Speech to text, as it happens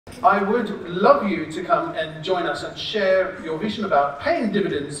I would love you to come and join us and share your vision about paying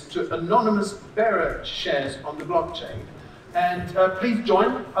dividends to anonymous bearer shares on the blockchain. And please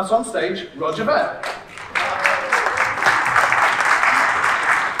join us on stage, Roger Ver.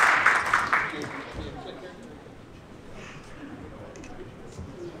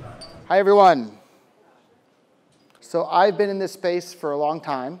 Hi, everyone. So I've been in this space for a long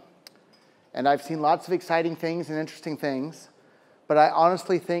time, and I've seen lots of exciting things and interesting things. But I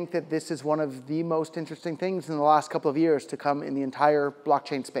honestly think that this is one of the most interesting things in the last couple of years to come in the entire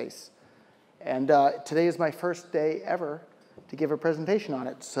blockchain space. And today is my first day ever to give a presentation on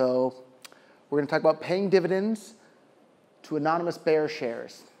it. So we're going to talk about paying dividends to anonymous bearer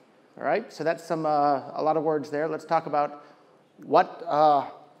shares. All right, so that's a lot of words there. Let's talk about what's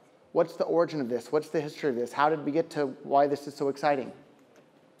the origin of this? What's the history of this? How did we get to why this is so exciting?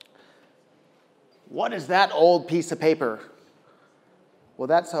 What is that old piece of paper? Well,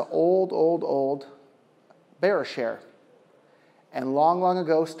 that's an old bearer share. And long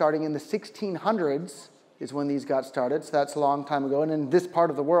ago, starting in the 1600s, is when these got started. So that's a long time ago. And in this part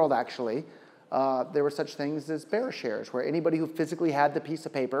of the world, actually, there were such things as bearer shares, where anybody who physically had the piece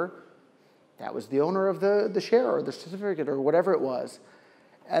of paper, that was the owner of the share or the certificate or whatever it was.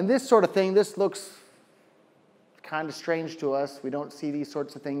 And this sort of thing, this looks kind of strange to us. We don't see these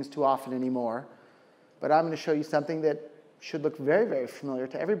sorts of things too often anymore. But I'm going to show you something that should look very, very familiar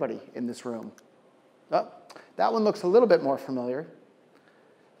to everybody in this room. Oh, that one looks a little bit more familiar.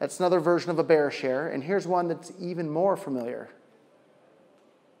 That's another version of a bearer share. And here's one that's even more familiar.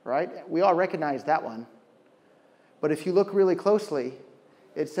 Right? We all recognize that one. But if you look really closely,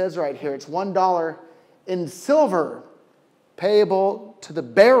 it says right here, it's $1 in silver payable to the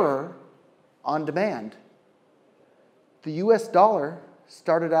bearer on demand. The US dollar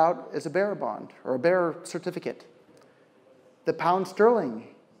started out as a bearer bond or a bearer certificate. The pound sterling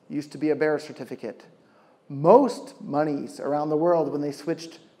used to be a bearer certificate. Most monies around the world, when they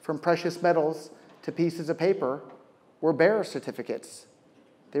switched from precious metals to pieces of paper, were bearer certificates.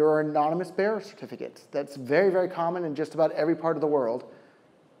 They were anonymous bearer certificates. That's very, very common in just about every part of the world.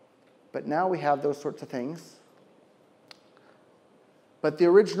 But now we have those sorts of things. But the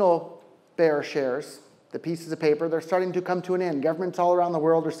original bearer shares, the pieces of paper, they're starting to come to an end. Governments all around the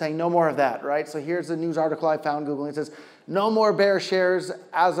world are saying no more of that, right? So here's a news article I found Googling. It says, no more bearer shares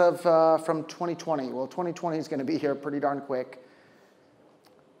as of from 2020. Well, 2020 is going to be here pretty darn quick.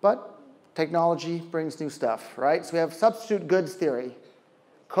 But technology brings new stuff, right? So we have substitute goods theory.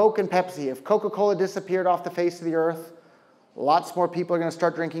 Coke and Pepsi. If Coca-Cola disappeared off the face of the earth, lots more people are going to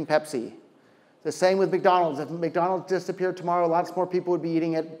start drinking Pepsi. The same with McDonald's. If McDonald's disappeared tomorrow, lots more people would be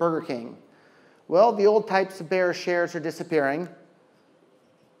eating at Burger King. Well, the old types of bearer shares are disappearing.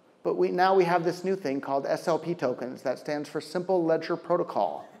 But now we have this new thing called SLP tokens. That stands for Simple Ledger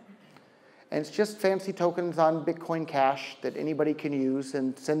Protocol. And it's just fancy tokens on Bitcoin Cash that anybody can use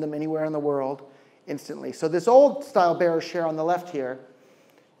and send them anywhere in the world instantly. So this old style bearer share on the left here,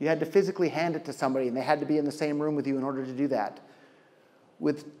 you had to physically hand it to somebody, and they had to be in the same room with you in order to do that.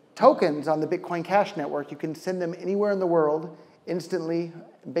 With tokens on the Bitcoin Cash network, you can send them anywhere in the world instantly,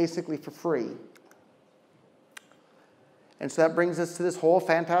 basically for free. And so that brings us to this whole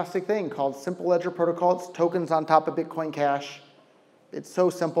fantastic thing called Simple Ledger Protocol. It's tokens on top of Bitcoin Cash. It's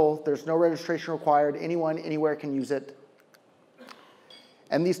so simple. There's no registration required. Anyone, anywhere can use it.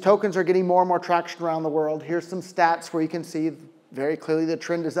 And these tokens are getting more and more traction around the world. Here's some stats where you can see very clearly the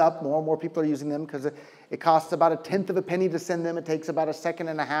trend is up. More and more people are using them because it costs about 1/10 of a penny to send them. It takes about 1.5 seconds,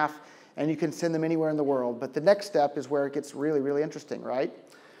 and you can send them anywhere in the world. But the next step is where it gets really, really interesting, right?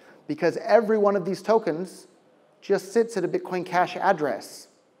 Because every one of these tokens just sits at a Bitcoin Cash address.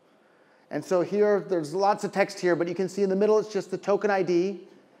 And so here, there's lots of text here, but you can see in the middle, it's just the token ID.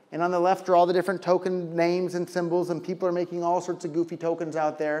 And on the left are all the different token names and symbols, and people are making all sorts of goofy tokens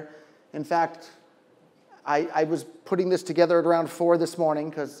out there. In fact, I was putting this together at around 4 this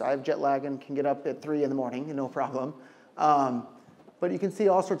morning because I have jet lag and can get up at 3 in the morning, no problem. But you can see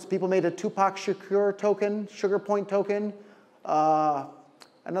all sorts of people made a Tupac Shakur token, Sugar Point token.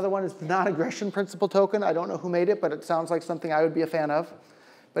 Another one is the non-aggression principle token. I don't know who made it, but it sounds like something I would be a fan of.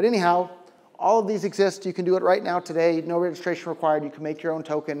 But anyhow, all of these exist. You can do it right now today. No registration required. You can make your own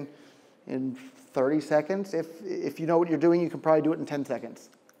token in 30 seconds. If you know what you're doing, you can probably do it in 10 seconds.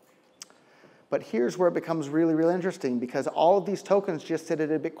 But here's where it becomes really, really interesting, because all of these tokens just sit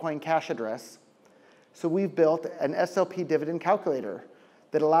at a Bitcoin Cash address. So we've built an SLP dividend calculator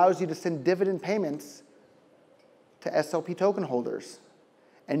that allows you to send dividend payments to SLP token holders.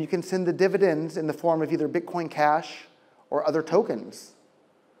 And you can send the dividends in the form of either Bitcoin Cash or other tokens.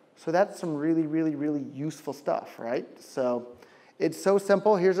 So that's some really, really, really useful stuff, right? So It's so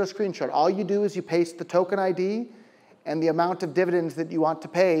simple. Here's a screenshot. All you do is you paste the token ID and the amount of dividends that you want to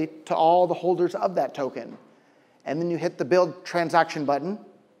pay to all the holders of that token. And then you hit the build transaction button,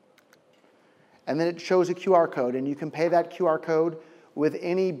 and then it shows a QR code, and you can pay that QR code with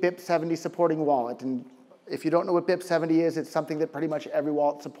any BIP70 supporting wallet. And if you don't know what BIP70 is, it's something that pretty much every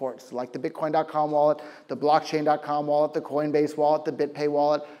wallet supports, like the Bitcoin.com wallet, the blockchain.com wallet, the Coinbase wallet, the BitPay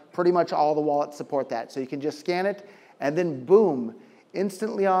wallet. Pretty much all the wallets support that. So you can just scan it, and then boom,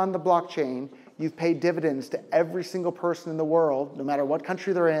 instantly on the blockchain, you've paid dividends to every single person in the world, no matter what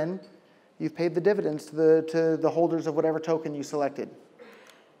country they're in. You've paid the dividends to the holders of whatever token you selected.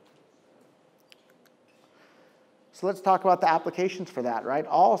 So let's talk about the applications for that, right?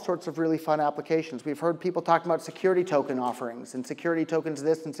 All sorts of really fun applications. We've heard people talking about security token offerings, and security tokens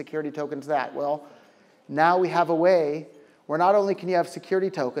this and security tokens that. Well, now we have a way where not only can you have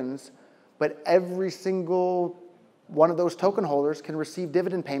security tokens, but every single one of those token holders can receive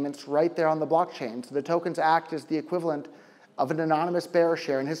dividend payments right there on the blockchain. So the tokens act as the equivalent of an anonymous bearer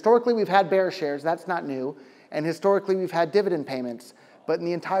share. And historically, we've had bearer shares. That's not new. And historically, we've had dividend payments. But in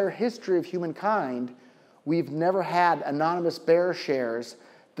the entire history of humankind, we've never had anonymous bearer shares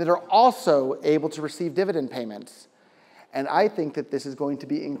that are also able to receive dividend payments. And I think that this is going to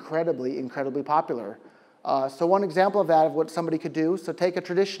be incredibly, incredibly popular. So one example of that, of what somebody could do, so take a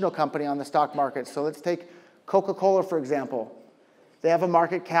traditional company on the stock market. So let's take Coca-Cola, for example. They have a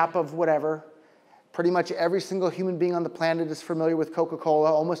market cap of whatever. Pretty much every single human being on the planet is familiar with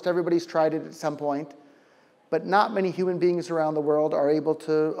Coca-Cola. Almost everybody's tried it at some point. But not many human beings around the world are able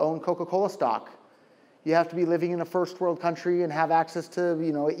to own Coca-Cola stock. You have to be living in a first world country and have access to,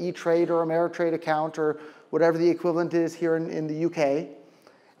 you know, an E-Trade or Ameritrade account or whatever the equivalent is here in the UK.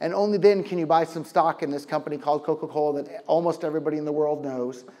 And only then can you buy some stock in this company called Coca-Cola that almost everybody in the world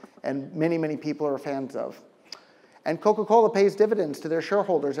knows and many, many people are fans of. And Coca-Cola pays dividends to their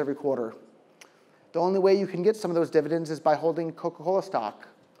shareholders every quarter. The only way you can get some of those dividends is by holding Coca-Cola stock,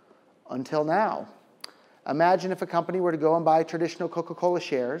 until now. Imagine if a company were to go and buy traditional Coca-Cola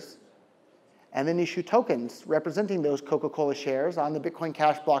shares and then issue tokens representing those Coca-Cola shares on the Bitcoin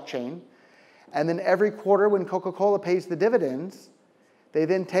Cash blockchain. And then every quarter when Coca-Cola pays the dividends, they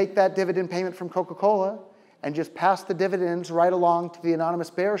then take that dividend payment from Coca-Cola and just pass the dividends right along to the anonymous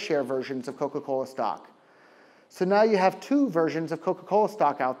bearer share versions of Coca-Cola stock. So now you have two versions of Coca-Cola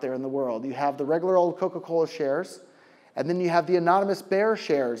stock out there in the world. You have the regular old Coca-Cola shares, and then you have the anonymous bearer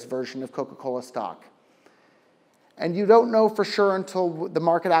shares version of Coca-Cola stock. And you don't know for sure until the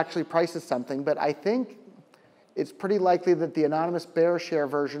market actually prices something, but I think it's pretty likely that the anonymous bearer share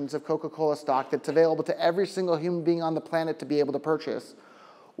versions of Coca-Cola stock that's available to every single human being on the planet to be able to purchase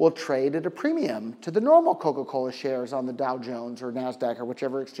will trade at a premium to the normal Coca-Cola shares on the Dow Jones or NASDAQ or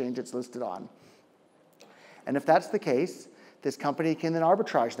whichever exchange it's listed on. And if that's the case, this company can then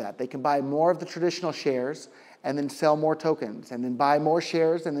arbitrage that. They can buy more of the traditional shares and then sell more tokens, and then buy more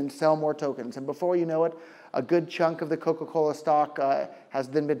shares and then sell more tokens. And before you know it, a good chunk of the Coca-Cola stock has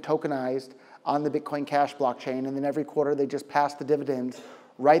then been tokenized on the Bitcoin Cash blockchain, and then every quarter they just pass the dividends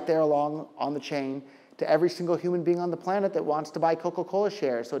right there along on the chain to every single human being on the planet that wants to buy Coca-Cola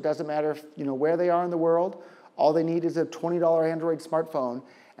shares. So it doesn't matter if, where they are in the world. All they need is a $20 Android smartphone,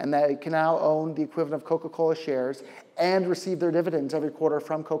 and they can now own the equivalent of Coca-Cola shares and receive their dividends every quarter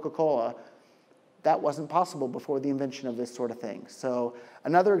from Coca-Cola. That wasn't possible before the invention of this sort of thing. So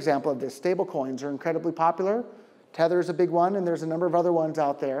another example of this, stable coins are incredibly popular. Tether is a big one, and there's a number of other ones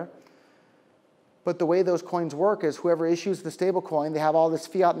out there. But the way those coins work is whoever issues the stable coin, they have all this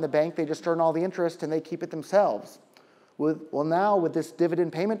fiat in the bank, they just earn all the interest, and they keep it themselves. Well, now with this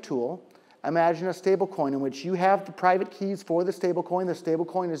dividend payment tool, imagine a stable coin in which you have the private keys for the stable coin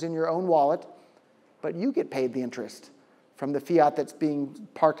is in your own wallet, but you get paid the interest from the fiat that's being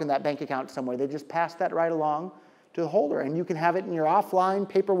parked in that bank account somewhere. They just pass that right along to the holder, and you can have it in your offline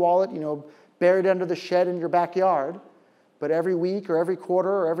paper wallet, buried under the shed in your backyard. But every week or every quarter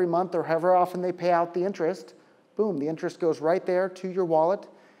or every month or however often they pay out the interest, boom, the interest goes right there to your wallet,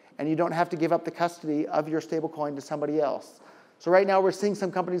 and you don't have to give up the custody of your stablecoin to somebody else. So right now we're seeing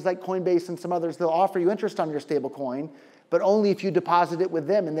some companies like Coinbase and some others, they'll offer you interest on your stablecoin, but only if you deposit it with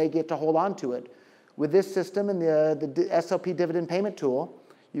them and they get to hold on to it. With this system and the SLP dividend payment tool,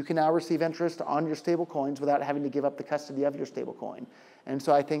 you can now receive interest on your stablecoins without having to give up the custody of your stablecoin. And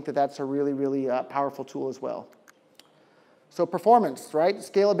so I think that that's a really, really powerful tool as well. So performance, right?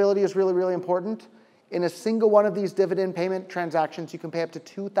 Scalability is really, really important. In a single one of these dividend payment transactions, you can pay up to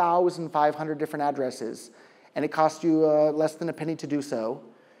 2,500 different addresses, and it costs you less than a penny to do so.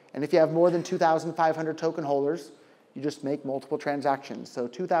 And if you have more than 2,500 token holders, you just make multiple transactions. So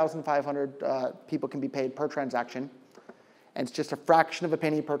 2,500 people can be paid per transaction. and it's just a fraction of a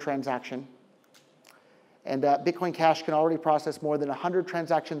penny per transaction. And Bitcoin Cash can already process more than 100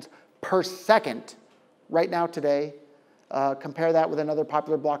 transactions per second right now today. Compare that with another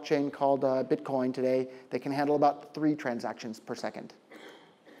popular blockchain called Bitcoin today. They can handle about 3 transactions per second.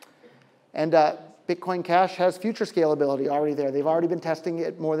 And Bitcoin Cash has future scalability already there. They've already been testing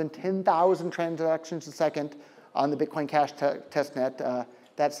it more than 10,000 transactions a second on the Bitcoin Cash testnet.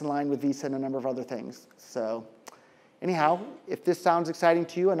 That's in line with Visa and a number of other things. So anyhow, if this sounds exciting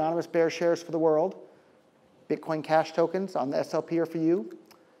to you, anonymous bearer shares for the world, Bitcoin Cash tokens on the SLP are for you.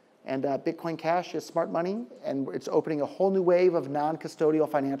 And Bitcoin Cash is smart money, and it's opening a whole new wave of non-custodial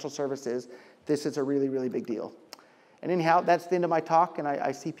financial services. This is a really, really big deal. And anyhow, that's the end of my talk, and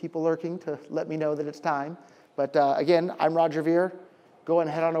I see people lurking to let me know that it's time. But again, I'm Roger Ver. Go and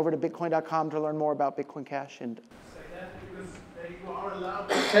head on over to Bitcoin.com to learn more about Bitcoin Cash. And say that because you are allowed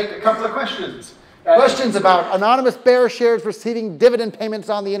to take a couple of questions. Questions about anonymous bearer shares receiving dividend payments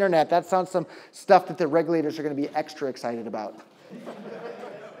on the internet. That sounds some stuff that the regulators are going to be extra excited about.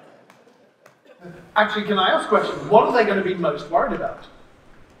 Actually, can I ask a question? What are they going to be most worried about?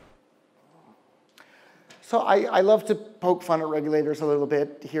 So I love to poke fun at regulators a little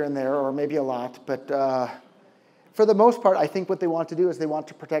bit here and there, or maybe a lot. But for the most part, I think what they want to do is they want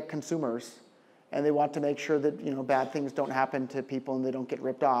to protect consumers. And they want to make sure that bad things don't happen to people and they don't get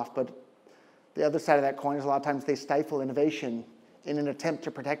ripped off. But the other side of that coin is a lot of times they stifle innovation in an attempt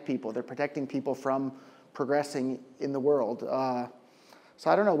to protect people. They're protecting people from progressing in the world. So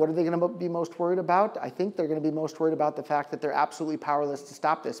I don't know, what are they going to be most worried about? I think they're going to be most worried about the fact that they're absolutely powerless to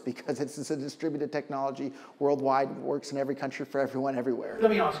stop this because it's a distributed technology worldwide, works in every country for everyone, everywhere. Let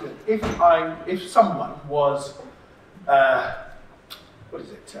me ask you, if someone was,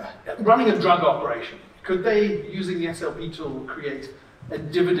 running a drug operation, could they, using the SLP tool, create a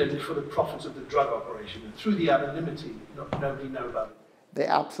dividend for the profits of the drug operation, and through the anonymity, nobody know about it? They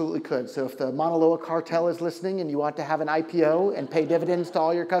absolutely could. So if the Mauna Loa cartel is listening and you want to have an IPO and pay dividends to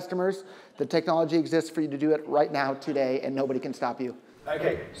all your customers, the technology exists for you to do it right now, today, and nobody can stop you.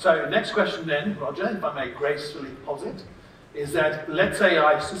 Okay, so next question then, Roger, if I may gracefully posit, is that let's say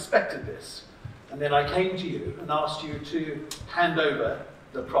I suspected this, and then I came to you and asked you to hand over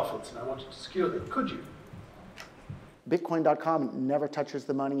the profits, and I wanted to secure them. Could you? Bitcoin.com never touches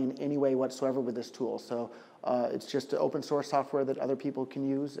the money in any way whatsoever with this tool. So it's just open source software that other people can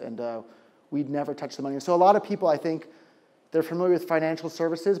use, and we'd never touch the money. And so a lot of people, I think, they're familiar with financial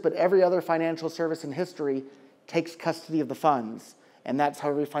services, but every other financial service in history takes custody of the funds. And that's how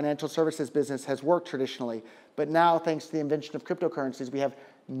every financial services business has worked traditionally. But now, thanks to the invention of cryptocurrencies, we have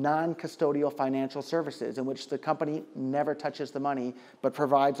non-custodial financial services in which the company never touches the money, but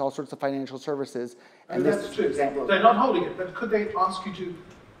provides all sorts of financial services. And that's true. They're not holding it, but could they ask you to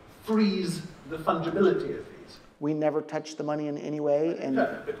freeze the fungibility of these? We never touch the money in any way. And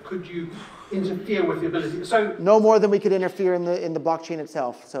no, but could you interfere with the ability? So no more than we could interfere in the blockchain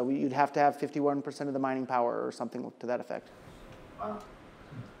itself. So you'd have to have 51% of the mining power or something to that effect. Wow.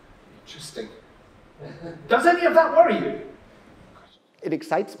 Interesting. Does any of that worry you? It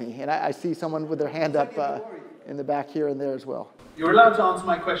excites me, and I see someone with their hand up in the back here and there as well. You're allowed to answer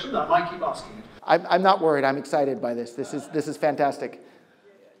my question. I might keep asking it. I'm not worried. I'm excited by this. This is fantastic.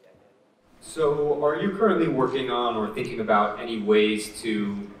 So are you currently working on or thinking about any ways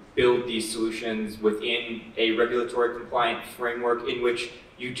to build these solutions within a regulatory compliant framework in which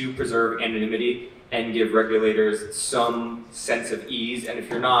you do preserve anonymity and give regulators some sense of ease? And if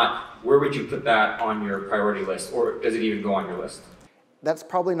you're not, where would you put that on your priority list, or does it even go on your list? That's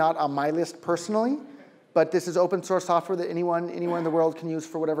probably not on my list personally, but this is open source software that anyone in the world can use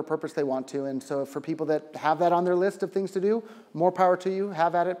for whatever purpose they want to. And so for people that have that on their list of things to do, more power to you.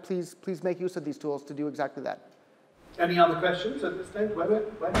 Have at it. Please make use of these tools to do exactly that. Any other questions at this stage? Wait.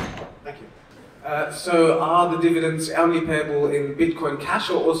 Thank you. So are the dividends only payable in Bitcoin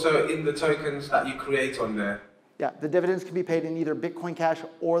Cash or also in the tokens that you create on there? Yeah, the dividends can be paid in either Bitcoin Cash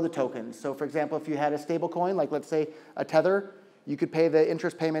or the tokens. So for example, if you had a stable coin, like let's say a Tether, you could pay the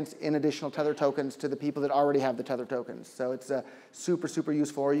interest payments in additional Tether tokens to the people that already have the Tether tokens. So it's super, super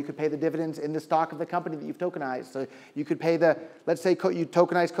useful. Or you could pay the dividends in the stock of the company that you've tokenized. So you could pay let's say you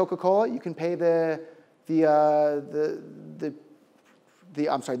tokenize Coca-Cola, you can pay the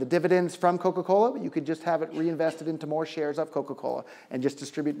dividends from Coca-Cola, but you could just have it reinvested into more shares of Coca-Cola and just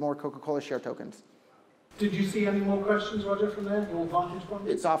distribute more Coca-Cola share tokens. Did you see any more questions, Roger, from there? Your vantage point?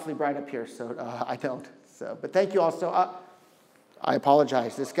 It's awfully bright up here, so I don't. So, but thank you also. I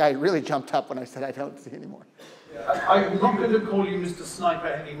apologize. This guy really jumped up when I said I don't see anymore. I'm not going to call you Mr. Sniper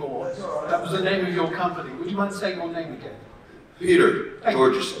anymore. That was the name of your company. Would you mind saying your name again? Peter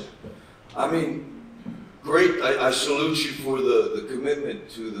Georgeson. I mean, Great, I salute you for the commitment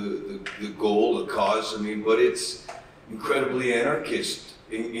to the goal, the cause, I mean, but it's incredibly anarchist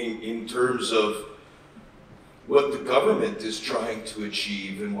in terms of what the government is trying to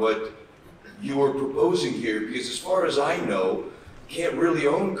achieve and what you are proposing here, because as far as I know, you can't really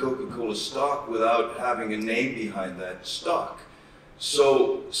own Coca-Cola stock without having a name behind that stock.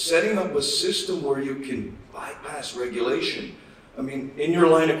 So setting up a system where you can bypass regulation, I mean, in your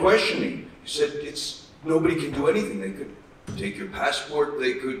line of questioning, you said nobody can do anything. They could take your passport,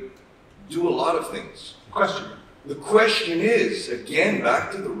 they could do a lot of things. Question. The question is, again,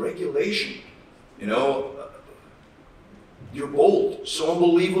 back to the regulation. You know, you're bold, so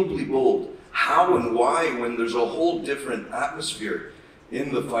unbelievably bold. How and why, when there's a whole different atmosphere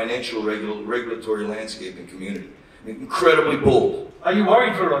in the financial regulatory landscape and community? I mean, incredibly bold. Are you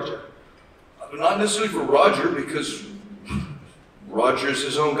worried for Roger? Not necessarily for Roger, because Roger's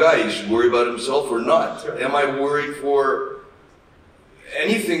his own guy. He should worry about himself or not. Sure. Am I worried for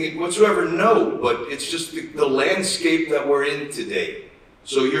anything whatsoever? No, but it's just the landscape that we're in today.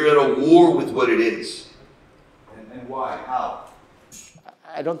 So you're at a war with what it is. And why? How?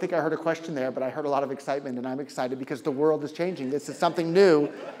 I don't think I heard a question there, but I heard a lot of excitement, and I'm excited because the world is changing. This is something new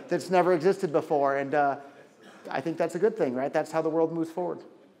that's never existed before, and I think that's a good thing, right? That's how the world moves forward.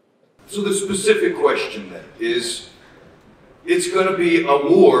 So the specific question then is, it's going to be a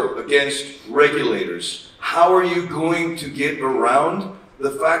war against regulators. How are you going to get around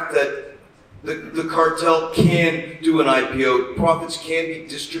the fact that the cartel can do an IPO, profits can be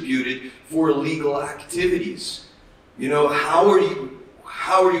distributed for illegal activities? You know, how are you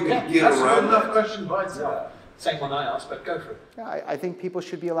going to get around that? That's a question by itself. Same one I asked, but go for it. Yeah, I think people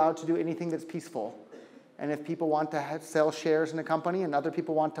should be allowed to do anything that's peaceful. And if people want to sell shares in a company and other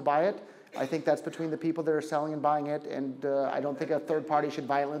people want to buy it, I think that's between the people that are selling and buying it, and I don't think a third party should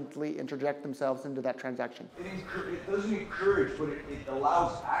violently interject themselves into that transaction. It doesn't encourage, but it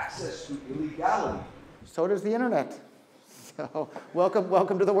allows access to illegality. So does the internet. So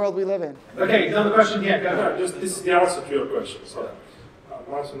welcome to the world we live in. Okay, another question here. Go ahead. Just this is the answer to your question. So,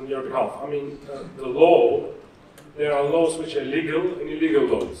 I'm answering on your behalf. I mean, the law. There are laws which are legal and illegal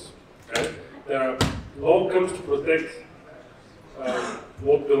laws. Okay? Law comes to protect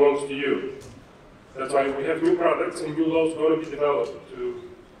what belongs to you. That's why we have new products and new laws going to be developed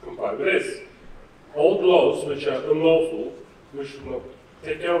to comply with this. Old laws which are unlawful, we should not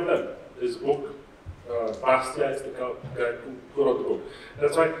take care of them. This book, Bastia is the guy who wrote the book.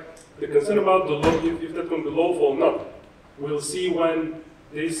 That's why the concern about the law, if that's going to be lawful or not, we'll see when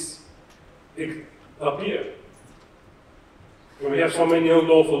this appear. When we have so many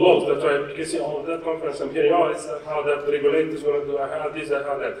unlawful laws, that's why you can see all of that conference I'm hearing, oh, it's how that regulator is going to do, how this,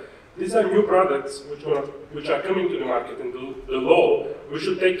 how that. These are new products which are coming to the market, and the law, we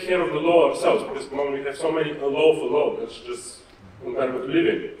should take care of the law ourselves, because when we have so many unlawful laws, that's just environment to live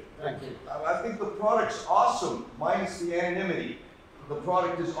in. Thank you. I think the product's awesome, minus the anonymity. The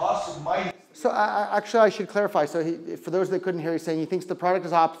product is awesome, minus... So actually, I should clarify. So for those that couldn't hear, he's saying he thinks the product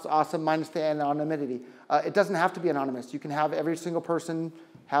is awesome minus the anonymity. It doesn't have to be anonymous. You can have every single person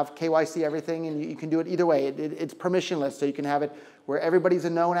have KYC everything, and you can do it either way. It's permissionless, so you can have it where everybody's a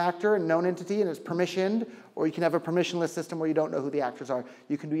known actor and known entity, and it's permissioned, or you can have a permissionless system where you don't know who the actors are.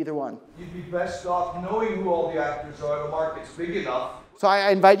 You can do either one. You'd be best off knowing who all the actors are. The market's big enough. So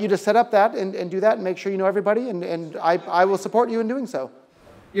I invite you to set up that and do that and make sure you know everybody, and I will support you in doing so.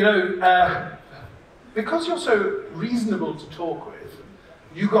 You know, because you're so reasonable to talk with,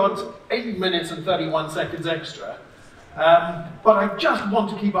 you got 8 minutes and 31 seconds extra. But I just want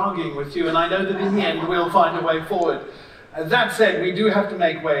to keep arguing with you, and I know that in the end we'll find a way forward. That said, we do have to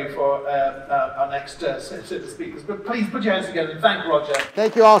make way for our next set of speakers. But please put your hands together and thank Roger.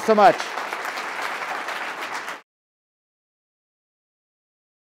 Thank you all so much.